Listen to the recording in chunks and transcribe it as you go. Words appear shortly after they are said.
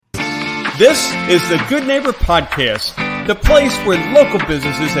This is the Good Neighbor Podcast, the place where local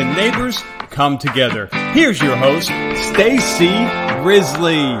businesses and neighbors come together. Here's your host, Stacy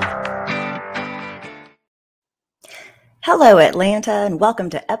Grizzly. Hello, Atlanta, and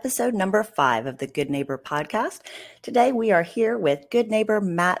welcome to episode number 5 of the Good Neighbor Podcast. Today, we are here with good neighbor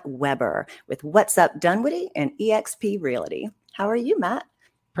Matt Weber with What's Up Dunwoody and eXp Realty. How are you, Matt?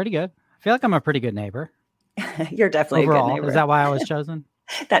 Pretty good. I feel like I'm a pretty good neighbor. You're definitely overall, a good neighbor. Is that why I was chosen?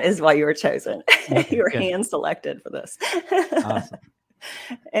 That is why you were chosen. Okay, you were good. hand selected for this. Awesome.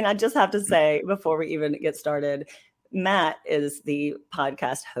 And I just have to say, before we even get started, Matt is the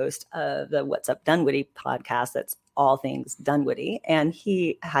podcast host of the What's Up Dunwoody podcast. That's all things Dunwoody. And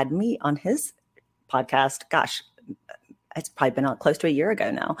he had me on his podcast. Gosh, it's probably been close to a year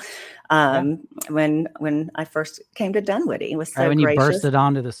ago now. When I first came to Dunwoody, he was so when gracious. you bursted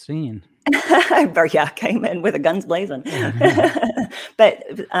onto the scene. Yeah, came in with a guns blazing. But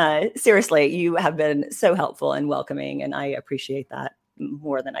seriously, you have been so helpful and welcoming, and I appreciate that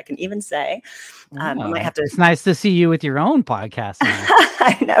more than I can even say. I might have to. It's nice to see you with your own podcast now.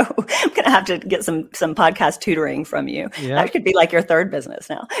 I know. I'm going to have to get some podcast tutoring from you. Yep. That could be like your third business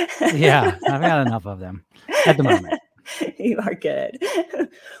now. Yeah, I've got enough of them at the moment. You are good.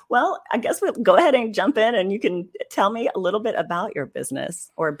 Well, I guess we'll go ahead and jump in, and you can tell me a little bit about your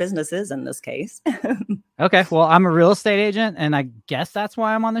business, or businesses in this case. Okay. Well, I'm a real estate agent, and I guess that's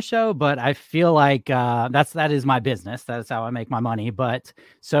why I'm on the show, but I feel like that is my business. That's how I make my money. But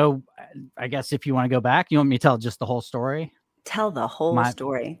so I guess if you want to go back, you want me to tell just the whole story? Tell the whole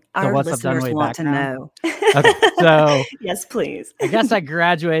story. Our What's listeners want to know. Okay, so yes, please. I guess I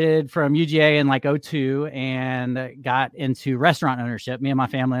graduated from UGA in like 2002 and got into restaurant ownership. Me and my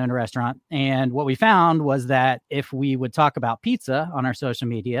family owned a restaurant. And what we found was that if we would talk about pizza on our social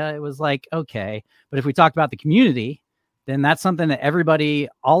media, it was like, okay. But if we talked about the community, then that's something that everybody,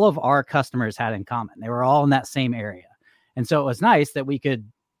 all of our customers had in common. They were all in that same area. And so it was nice that we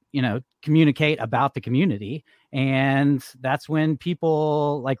could, communicate about the community. And that's when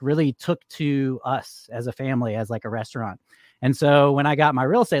people like really took to us as a family, as like a restaurant. And so when I got my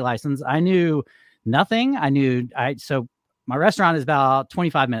real estate license, I knew nothing. So my restaurant is about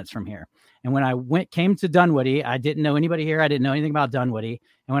 25 minutes from here. And when I came to Dunwoody, I didn't know anybody here. I didn't know anything about Dunwoody.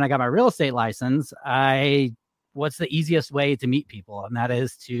 And when I got my real estate license, what's the easiest way to meet people? And that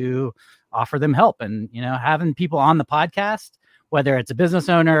is to offer them help. And, having people on the podcast, whether it's a business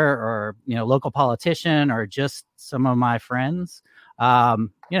owner or, local politician or just some of my friends,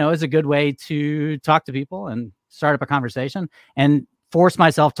 is a good way to talk to people and start up a conversation and force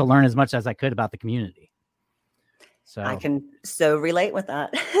myself to learn as much as I could about the community. So I can so relate with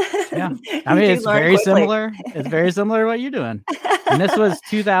that. Yeah. I mean, it's very similar. It's very similar to what you're doing. And this was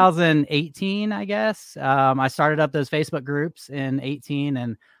 2018, I guess. I started up those Facebook groups in 18,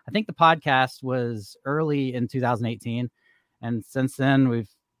 and I think the podcast was early in 2018. And since then,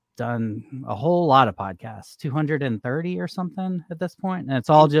 we've done a whole lot of podcasts, 230 or something at this point. And it's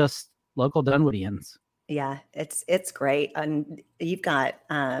all just local Dunwoodians. Yeah, it's great. And you've got,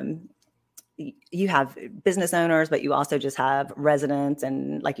 you have business owners, but you also just have residents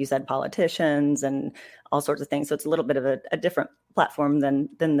and, like you said, politicians and all sorts of things. So it's a little bit of a different platform than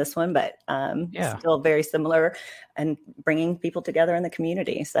this one, but still very similar and bringing people together in the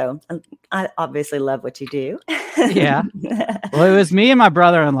community. So I obviously love what you do. Yeah. Well, it was me and my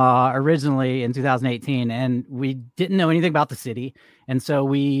brother-in-law originally in 2018, and we didn't know anything about the city. And so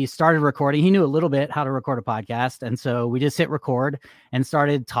we started recording. He knew a little bit how to record a podcast. And so we just hit record and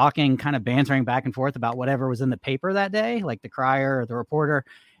started talking, kind of bantering back and forth about whatever was in the paper that day, like the Crier or the Reporter.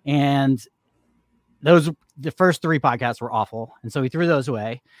 And the first 3 podcasts were awful. And so we threw those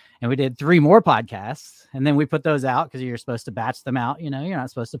away and we did 3 more podcasts. And then we put those out because you're supposed to batch them out. You're not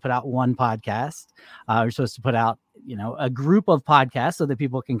supposed to put out one podcast. You're supposed to put out, a group of podcasts so that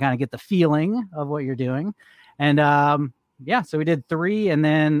people can kind of get the feeling of what you're doing. And so we did 3. And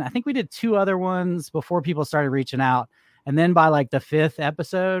then I think we did 2 other ones before people started reaching out. And then by like the 5th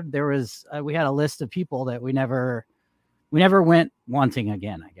episode, we had a list of people that we never went wanting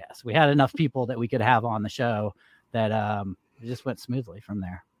again, I guess. We had enough people that we could have on the show that it just went smoothly from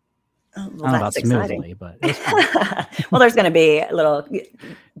there. Oh, well, I don't know about exciting. smoothly, but it was fun. Well, there's going to be little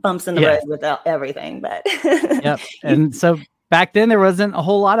bumps in the road with everything, but yep. And so back then there wasn't a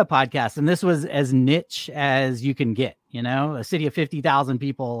whole lot of podcasts, and this was as niche as you can get. A city of 50,000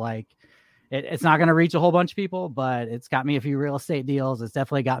 people, like it's not going to reach a whole bunch of people, but it's got me a few real estate deals. It's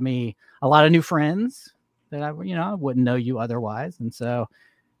definitely got me a lot of new friends that I wouldn't know you otherwise. And so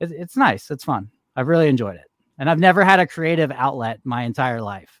it's nice. It's fun. I've really enjoyed it. And I've never had a creative outlet my entire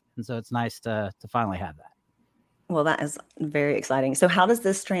life. And so it's nice to finally have that. Well, that is very exciting. So how does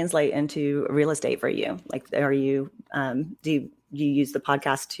this translate into real estate for you? Like, are you, do you use the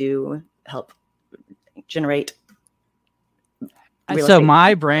podcast to help generate real So estate?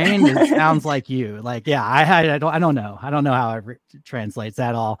 my brain sounds like you. Like, yeah, I don't know. I don't know how it translates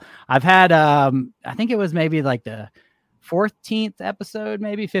at all. I've had, I think it was maybe like the 14th episode,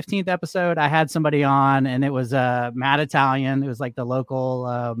 maybe 15th episode. I had somebody on, and it was Matt Italian. It was like the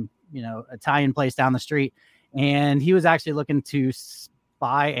local, Italian place down the street. And he was actually looking to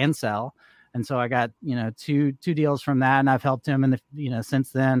buy and sell. And so I got, two deals from that, and I've helped him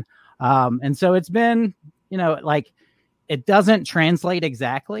since then. And so it's been, like, it doesn't translate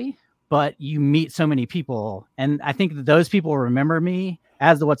exactly, but you meet so many people. And I think that those people remember me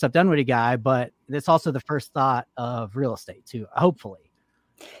as the What's Up Dunwoody guy, but it's also the first thought of real estate too, hopefully.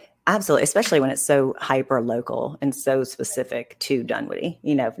 Absolutely, especially when it's so hyper local and so specific to Dunwoody.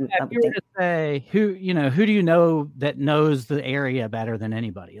 If you were to say who do you know that knows the area better than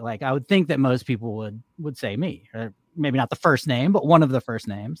anybody? Like, I would think that most people would say me, or maybe not the first name, but one of the first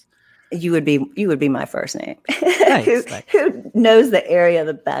names. You would be my first name. Nice. Who knows the area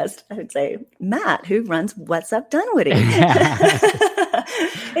the best? I would say Matt, who runs What's Up Dunwoody.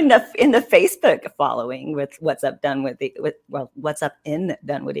 in the Facebook following with What's Up Dunwoody, What's Up in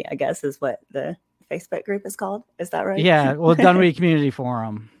Dunwoody, I guess is what the Facebook group is called. Is that right? Yeah. Well, Dunwoody Community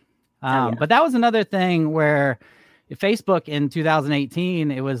Forum. But that was another thing where Facebook in 2018,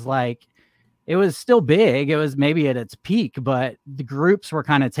 it was like, it was still big. It was maybe at its peak, but the groups were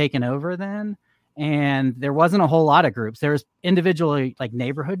kind of taken over then. And there wasn't a whole lot of groups. There was individually like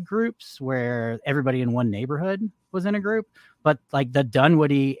neighborhood groups where everybody in one neighborhood was in a group. But like the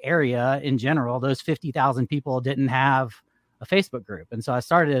Dunwoody area in general, those 50,000 people didn't have a Facebook group. And so I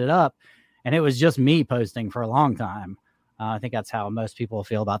started it up, and it was just me posting for a long time. I think that's how most people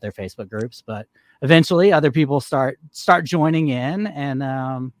feel about their Facebook groups. But eventually other people start joining in, and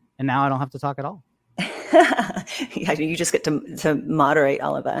now I don't have to talk at all. Yeah, you just get to moderate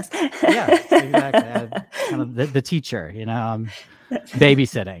all of us. Yeah, exactly. I'm kind of the teacher, I'm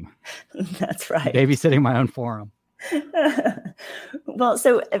babysitting. That's right. Babysitting my own forum. Well,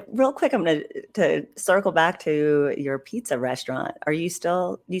 so real quick, I'm going to circle back to your pizza restaurant. Do you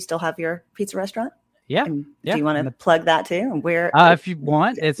still have your pizza restaurant? Yeah. Do you want to plug that too? And where? If you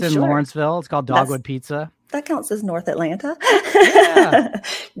want, it's in Sure. Lawrenceville. It's called Dogwood Pizza. That counts as North Atlanta. Yeah.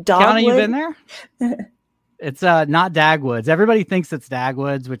 Dogwood, you been there? It's not Dagwoods. Everybody thinks it's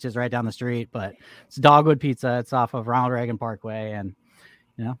Dagwoods, which is right down the street, but it's Dogwood Pizza. It's off of Ronald Reagan Parkway, and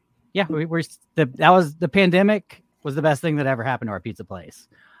the pandemic was the best thing that ever happened to our pizza place.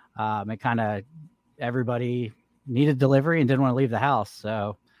 It kind of, everybody needed delivery and didn't want to leave the house,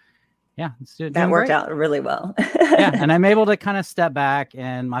 so yeah, that worked out really well. Yeah, and I'm able to kind of step back,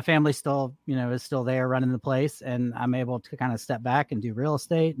 and my family still, is still there running the place, and I'm able to kind of step back and do real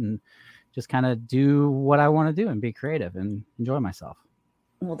estate and just kind of do what I want to do and be creative and enjoy myself.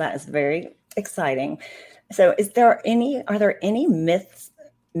 Well, that is very exciting. So are there any myths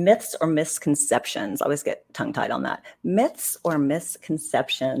or misconceptions? I always get tongue-tied on that. Myths or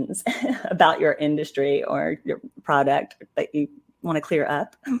misconceptions about your industry or your product that you want to clear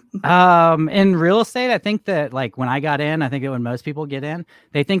up? In real estate, I think that like when I got in, I think that when most people get in,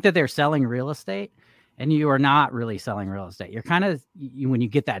 they think that they're selling real estate, and you are not really selling real estate. You're kind of, when you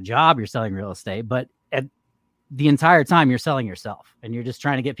get that job, you're selling real estate, but at the entire time you're selling yourself, and you're just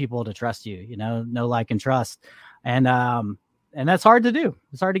trying to get people to trust you, know, like, and trust. And that's hard to do.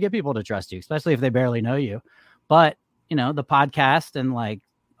 It's hard to get people to trust you, especially if they barely know you. But, the podcast and like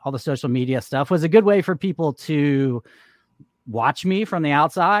all the social media stuff was a good way for people to watch me from the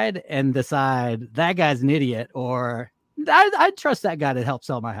outside and decide that guy's an idiot, or I trust that guy to help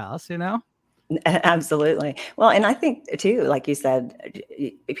sell my house, Absolutely. Well, and I think too, like you said,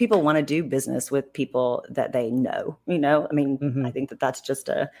 people want to do business with people that they know, Mm-hmm. I think that that's just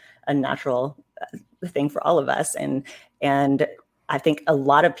a natural thing for all of us. And I think a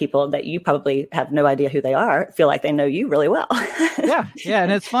lot of people that you probably have no idea who they are feel like they know you really well. Yeah.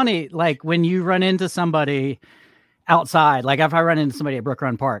 And it's funny, like when you run into somebody outside, like if I run into somebody at Brook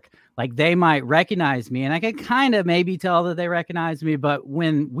Run Park, like they might recognize me, and I can kind of maybe tell that they recognize me. But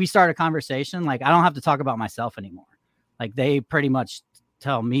when we start a conversation, like I don't have to talk about myself anymore. Like they pretty much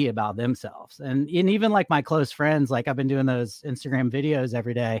tell me about themselves. And even like my close friends, like I've been doing those Instagram videos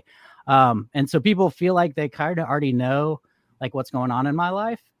every day. And so people feel like they kind of already know like what's going on in my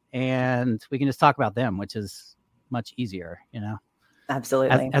life, and we can just talk about them, which is much easier,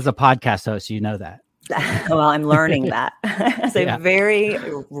 Absolutely. As a podcast host, that. Well, I'm learning that as a very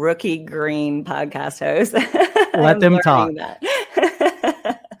rookie green podcast host. Let them talk.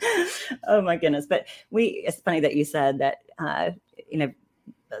 Oh my goodness. But it's funny that you said that,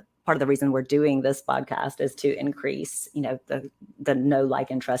 part of the reason we're doing this podcast is to increase, the know, like,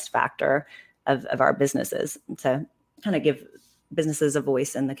 and trust factor of our businesses. So kind of give businesses a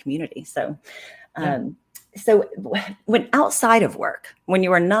voice in the community. So, So when outside of work, when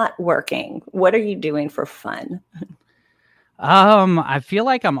you are not working, what are you doing for fun? I feel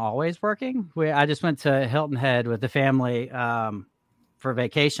like I'm always working. I just went to Hilton Head with the family for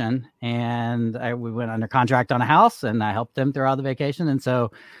vacation, and we went under contract on a house, and I helped them throughout the vacation. And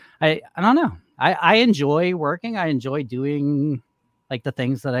so I don't know. I enjoy working. I enjoy doing like the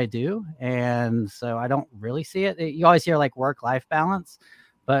things that I do. And so I don't really see it. You always hear like work-life balance,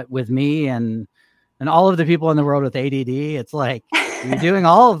 but with me and all of the people in the world with ADD, it's like you're doing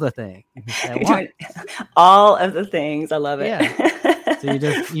all of the things. All of the things. I love it. Yeah. So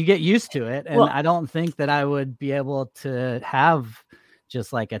you get used to it. And I don't think that I would be able to have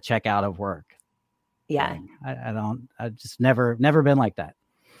just like a check out of work. Yeah. I've just never been like that.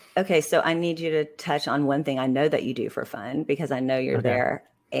 Okay. So I need you to touch on one thing I know that you do for fun, because I know you're there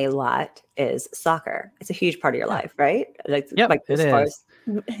a lot, is soccer. It's a huge part of your life, right? It is.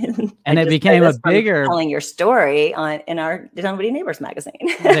 And it became a bigger telling your story in our Dunwoody Neighbors magazine.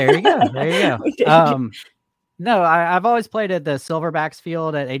 There you go. No, I've always played at the Silverbacks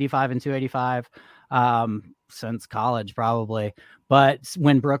field at 85 and 285 since college, probably. But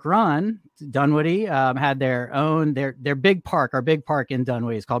when Brook Run, Dunwoody had their big park. Our big park in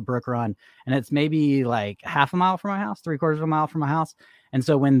Dunwoody is called Brook Run, and it's maybe like half a mile from my house, 3/4 of a mile from my house. And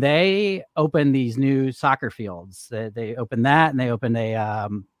so when they opened these new soccer fields, they opened that, and they opened a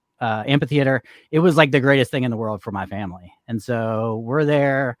amphitheater. It was like the greatest thing in the world for my family. And so we're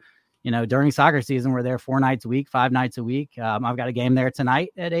there, during soccer season, we're there 4 nights a week, 5 nights a week. I've got a game there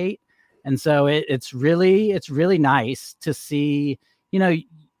tonight at 8. And so it's really nice to see,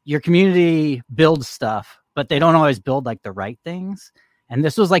 your community build stuff, but they don't always build like the right things. And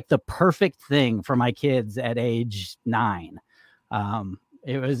this was like the perfect thing for my kids at age 9.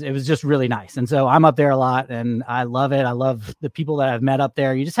 It was just really nice. And so I'm up there a lot, and I love it. I love the people that I've met up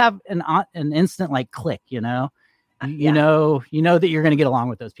there. You just have an instant like click, you know that you're going to get along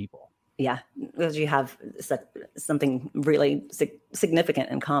with those people. Yeah, because you have something really significant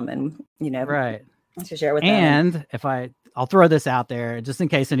in common, right, to share with them. And if I'll throw this out there just in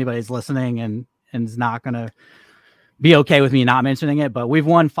case anybody's listening and is not going to be okay with me not mentioning it, but we've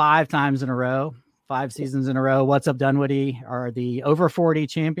won 5 times in a row. 5 seasons in a row. What's Up Dunwoody are the over 40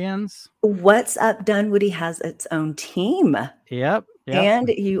 champions. What's Up Dunwoody has its own team. Yep. And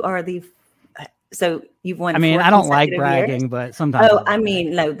you are so you've won. I mean, I don't like bragging, but sometimes. Oh, I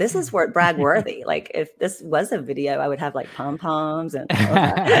mean, no, this is brag worthy. Like if this was a video, I would have like pom poms and.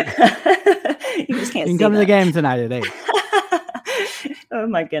 You just can't. You can come to the game tonight at 8. Oh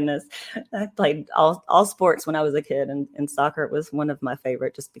my goodness. I played all sports when I was a kid, and soccer was one of my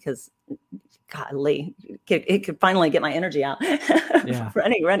favorite, just because, golly, it could finally get my energy out. Yeah.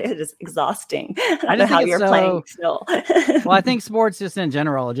 running, it is exhausting. I don't know how you're playing still. Well, I think sports just in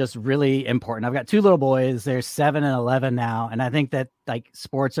general are just really important. I've got 2 little boys. They're 7 and 11 now. And I think that like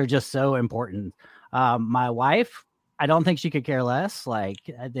sports are just so important. My wife, I don't think she could care less. Like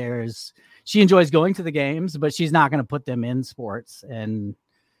she enjoys going to the games, but she's not going to put them in sports and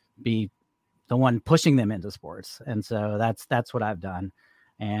be the one pushing them into sports. And so that's what I've done.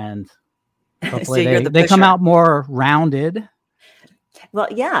 And hopefully they come out more rounded. Well,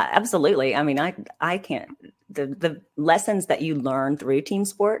 yeah, absolutely. I mean, I can't, the lessons that you learn through team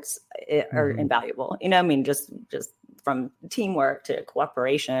sports are invaluable. I mean, just from teamwork to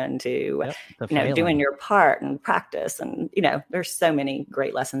cooperation to, doing your part and practice. And, there's so many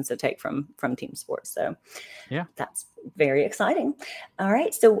great lessons to take from team sports. So yeah, that's very exciting. All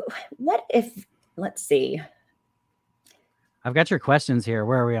right. So let's see. I've got your questions here.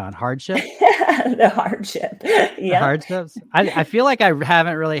 Where are we on? Hardship? The hardship. Yeah. Hardships. I feel like I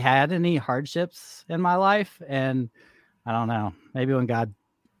haven't really had any hardships in my life. And I don't know, maybe when God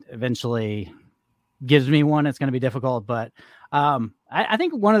eventually gives me one, it's going to be difficult. But I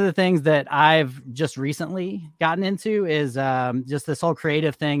think one of the things that I've just recently gotten into is just this whole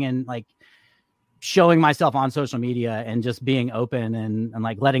creative thing and like showing myself on social media and just being open and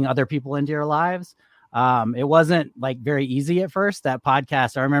like letting other people into your lives. It wasn't like very easy at first. That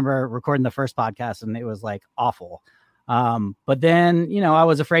podcast, I remember recording the first podcast and it was like awful. But then, I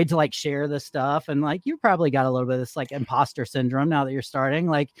was afraid to like share this stuff, and like, you probably got a little bit of this like imposter syndrome now that you're starting.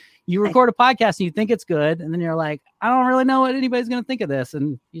 Like you record a podcast and you think it's good. And then you're like, I don't really know what anybody's going to think of this.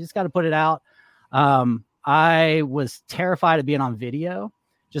 And you just got to put it out. I was terrified of being on video.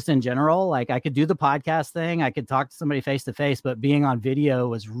 just in general. Like I could do the podcast thing, I could talk to somebody face to face, but being on video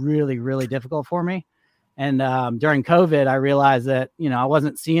was really, really difficult for me. And during COVID, I realized that, I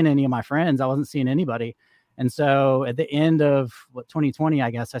wasn't seeing any of my friends. I wasn't seeing anybody. And so at the end of 2020, I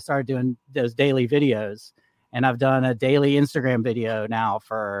guess I started doing those daily videos, and I've done a daily Instagram video now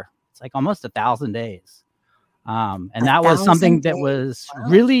for it's like almost 1,000 days. And that was something that was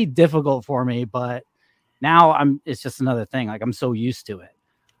really difficult for me, but now it's just another thing. Like I'm so used to it.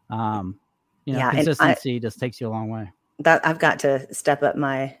 Consistency just takes you a long way. That I've got to step up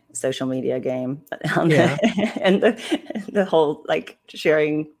my social media game and the whole like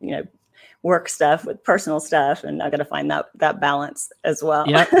sharing, work stuff with personal stuff. And I got to find that balance as well.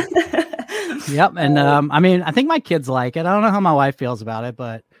 Yep. Yep. And I think my kids like it. I don't know how my wife feels about it,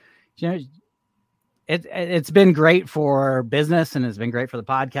 but it's been great for business and it's been great for the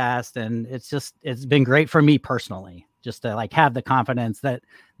podcast. And it's been great for me personally, just to like have the confidence that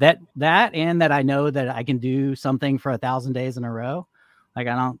and that I know that I can do something for 1,000 days in a row. Like,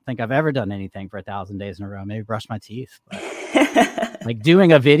 I don't think I've ever done anything for 1,000 days in a row, maybe brush my teeth, but like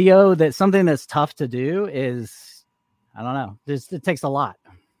doing a video that's something that's tough to do is, I don't know. It takes a lot.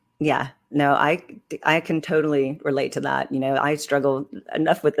 Yeah, no, I can totally relate to that. I struggle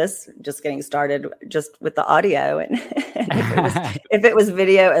enough with this, just getting started just with the audio. And if it was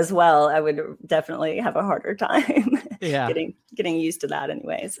video as well, I would definitely have a harder time getting used to that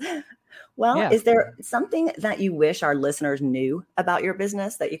anyways. Well, Is there something that you wish our listeners knew about your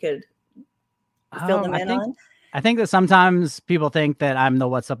business that you could fill them in on? I think that sometimes people think that I'm the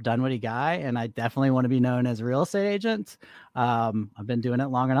What's Up Dunwoody guy, and I definitely want to be known as a real estate agent. I've been doing it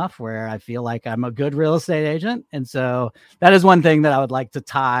long enough where I feel like I'm a good real estate agent. And so that is one thing that I would like to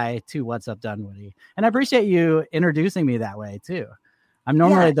tie to What's Up Dunwoody. And I appreciate you introducing me that way too. I'm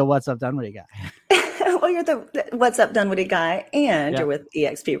normally the What's Up Dunwoody guy. Well, you're the What's Up Dunwoody guy, and you're with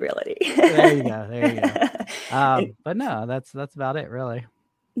eXp Realty. There you go. But no, that's about it, really.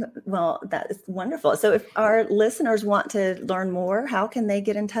 Well, that is wonderful. So if our listeners want to learn more, how can they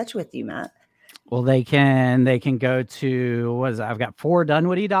get in touch with you, Matt? Well, they can go to, I've got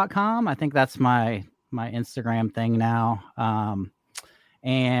 4dunwoody.com. I think that's my Instagram thing now.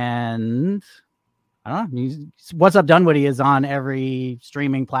 And I don't know, What's Up Dunwoody is on every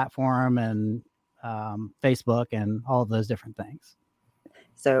streaming platform and Facebook and all of those different things.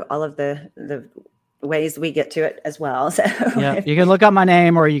 So all of the ways we get to it as well. So you can look up my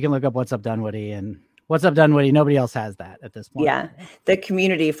name, or you can look up What's Up Dunwoody, and What's Up Dunwoody. Nobody else has that at this point. Yeah. The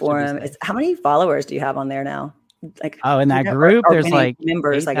community forum is, how many followers do you have on there now? Like, in that group, there's like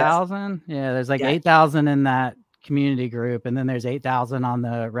members, 8,000. Yeah. There's like 8,000 in that community group. And then there's 8,000 on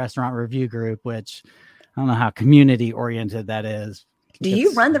the restaurant review group, which I don't know how community oriented that is. Do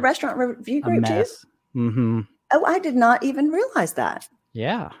you run the restaurant review group too? Mm-hmm. Oh, I did not even realize that.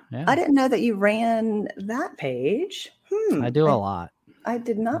 Yeah. I didn't know that you ran that page. I do a lot. I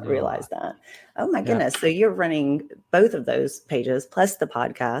did not realize that. Oh my goodness. So you're running both of those pages, plus the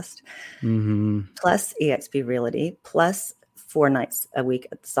podcast, plus eXp Realty, plus 4 nights a week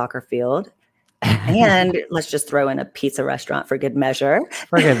at the soccer field. And let's just throw in a pizza restaurant for good measure.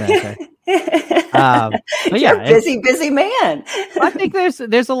 But you're a busy man. I think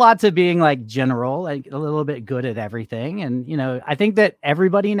there's a lot to being like general, like a little bit good at everything. And, I think that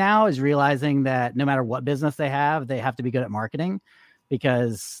everybody now is realizing that no matter what business they have to be good at marketing,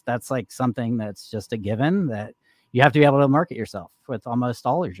 because that's like something that's just a given, that you have to be able to market yourself with almost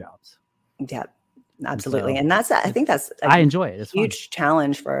all your jobs. Yeah, absolutely. And I think that's I enjoy it. It's huge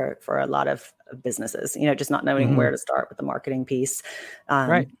challenge for a lot of businesses, just not knowing where to start with the marketing piece.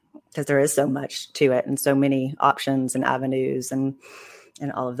 Right. Because there is so much to it and so many options and avenues and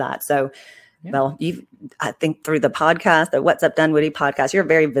all of that. So, well, I think through the podcast, the What's Up Dunwoody podcast, you're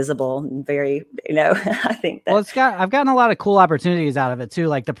very visible and very, I think that. Well, I've gotten a lot of cool opportunities out of it too,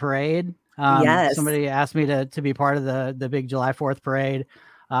 like the parade. Yes. Somebody asked me to be part of the big July 4th parade.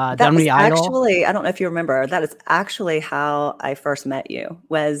 That was actually, I don't know if you remember, that is actually how I first met you.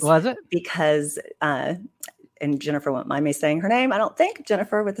 Was it? Because, and Jennifer won't mind me saying her name, I don't think,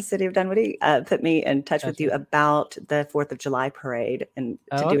 Jennifer with the city of Dunwoody, put me in touch with you about the 4th of July parade and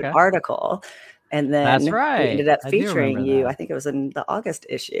to do an article. And then we ended up featuring you. I think it was in the August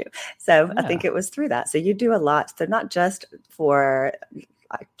issue. So I think it was through that. So you do a lot. So not just for,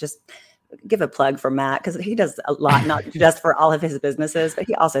 just give a plug for Matt, because he does a lot, not just for all of his businesses, but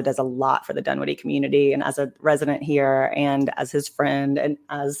he also does a lot for the Dunwoody community, and as a resident here and as his friend and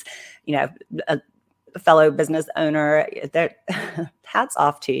as, a fellow business owner. Hats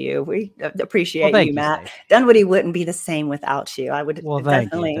off to you. We appreciate you, Matt. Dunwoody wouldn't be the same without you. I would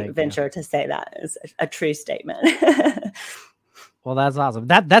definitely venture to say that is a true statement. Well, that's awesome.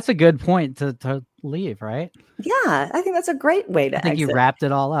 That's a good point to leave, right? Yeah, I think that's a great way to I think exit. you wrapped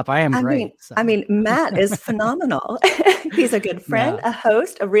it all up. I am great. I mean, Matt is phenomenal. He's a good friend, a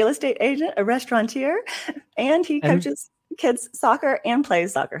host, a real estate agent, a restaurateur, and he coaches kids soccer and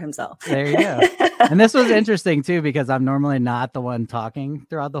plays soccer himself. There you go. And this was interesting too, because I'm normally not the one talking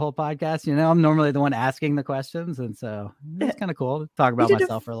throughout the whole podcast. I'm normally the one asking the questions. And so it's kind of cool to talk about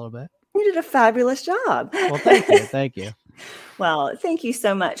myself for a little bit. You did a fabulous job. Well, thank you. Thank you. Well, thank you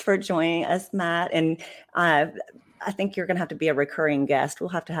so much for joining us, Matt. And I think you're going to have to be a recurring guest. We'll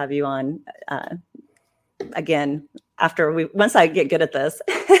have to have you on again once I get good at this.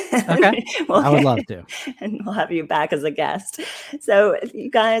 Okay. I would love to. And we'll have you back as a guest. So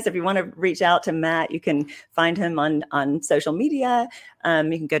you guys, if you want to reach out to Matt, you can find him on social media. You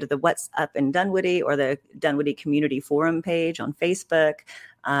can go to the What's Up in Dunwoody or the Dunwoody Community Forum page on Facebook.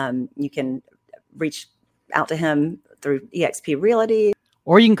 You can reach out to him through eXp Realty.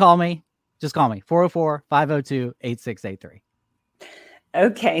 Or you can call me. Just call me, 404-502-8683.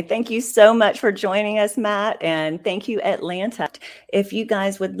 Okay. Thank you so much for joining us, Matt. And thank you, Atlanta. If you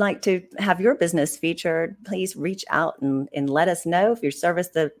guys would like to have your business featured, please reach out and let us know. If you service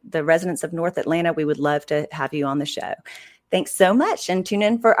the residents of North Atlanta, we would love to have you on the show. Thanks so much. And tune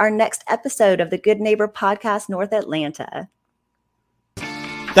in for our next episode of the Good Neighbor Podcast, North Atlanta.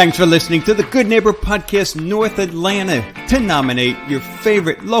 Thanks for listening to the Good Neighbor Podcast North Atlanta. To nominate your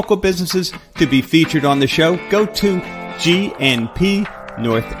favorite local businesses to be featured on the show, go to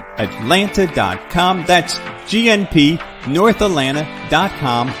gnpnorthatlanta.com. That's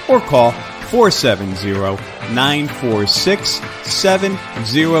gnpnorthatlanta.com or call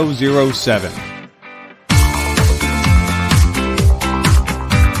 470-946-7007.